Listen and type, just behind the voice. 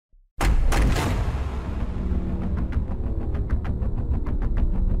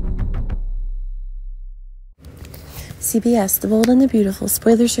CBS, The Bold and the Beautiful,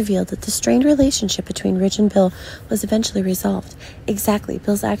 spoilers revealed that the strained relationship between Ridge and Bill was eventually resolved. Exactly,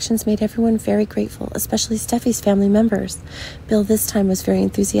 Bill's actions made everyone very grateful, especially Steffi's family members. Bill this time was very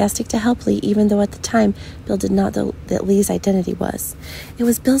enthusiastic to help Lee, even though at the time Bill did not know that Lee's identity was. It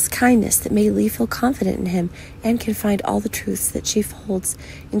was Bill's kindness that made Lee feel confident in him and can find all the truths that she holds,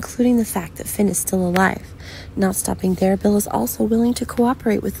 including the fact that Finn is still alive. Not stopping there, Bill is also willing to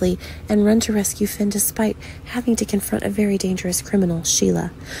cooperate with Lee and run to rescue Finn despite having to confront a very dangerous criminal,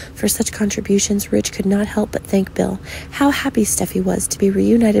 Sheila. For such contributions, Ridge could not help but thank Bill. How happy Steffi was to be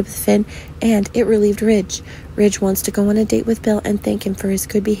reunited with Finn, and it relieved Ridge. Ridge wants to go on a date with Bill and thank him for his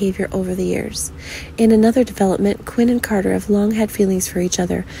good behavior over the years. In another development, Quinn and Carter have long had feelings for each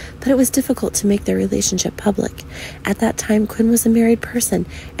other, but it was difficult to make their relationship public. At that time, Quinn was a married person,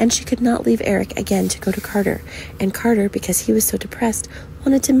 and she could not leave Eric again to go to Carter, and Carter, because he was so depressed,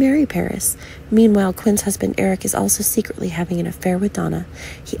 wanted to marry Paris. Meanwhile, Quinn's husband Eric is also secretly having an affair with Donna.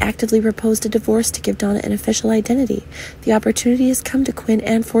 He actively proposed a divorce to give Donna an official identity. The opportunity has come to Quinn,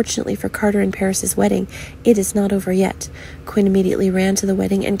 and fortunately for Carter and Paris's wedding, it is not over yet. Quinn immediately ran to the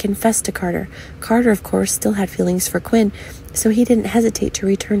wedding and confessed to Carter. Carter, of course, still had feelings for Quinn, so he didn't hesitate to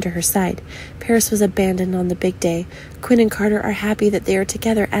return to her side. Paris was abandoned on the big day. Quinn and Carter are happy that they are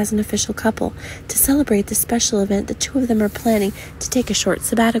together as an official couple. To celebrate the special event, the two of them are planning to take a short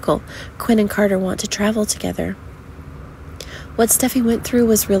sabbatical. Quinn and Carter want to travel together. What Steffi went through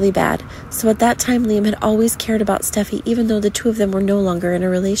was really bad, so at that time Liam had always cared about Steffi even though the two of them were no longer in a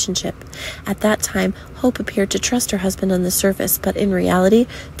relationship. At that time, Hope appeared to trust her husband on the surface, but in reality,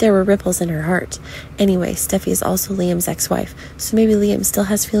 there were ripples in her heart. Anyway, Steffi is also Liam's ex-wife, so maybe Liam still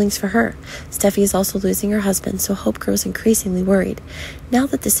has feelings for her. Steffi is also losing her husband, so Hope grows increasingly worried. Now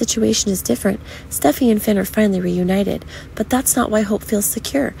that the situation is different, Steffi and Finn are finally reunited, but that's not why Hope feels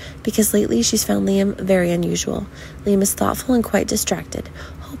secure, because lately she's found Liam very unusual. Liam is thoughtful and quite distracted.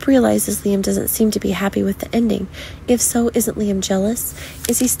 Hope realizes Liam doesn't seem to be happy with the ending. If so, isn't Liam jealous?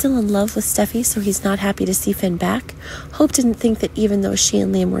 Is he still in love with Steffi, so he's not happy to see Finn back? Hope didn't think that even though she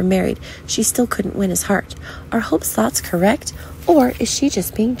and Liam were married, she still couldn't win his heart. Are Hope's thoughts correct, or is she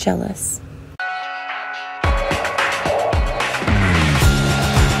just being jealous?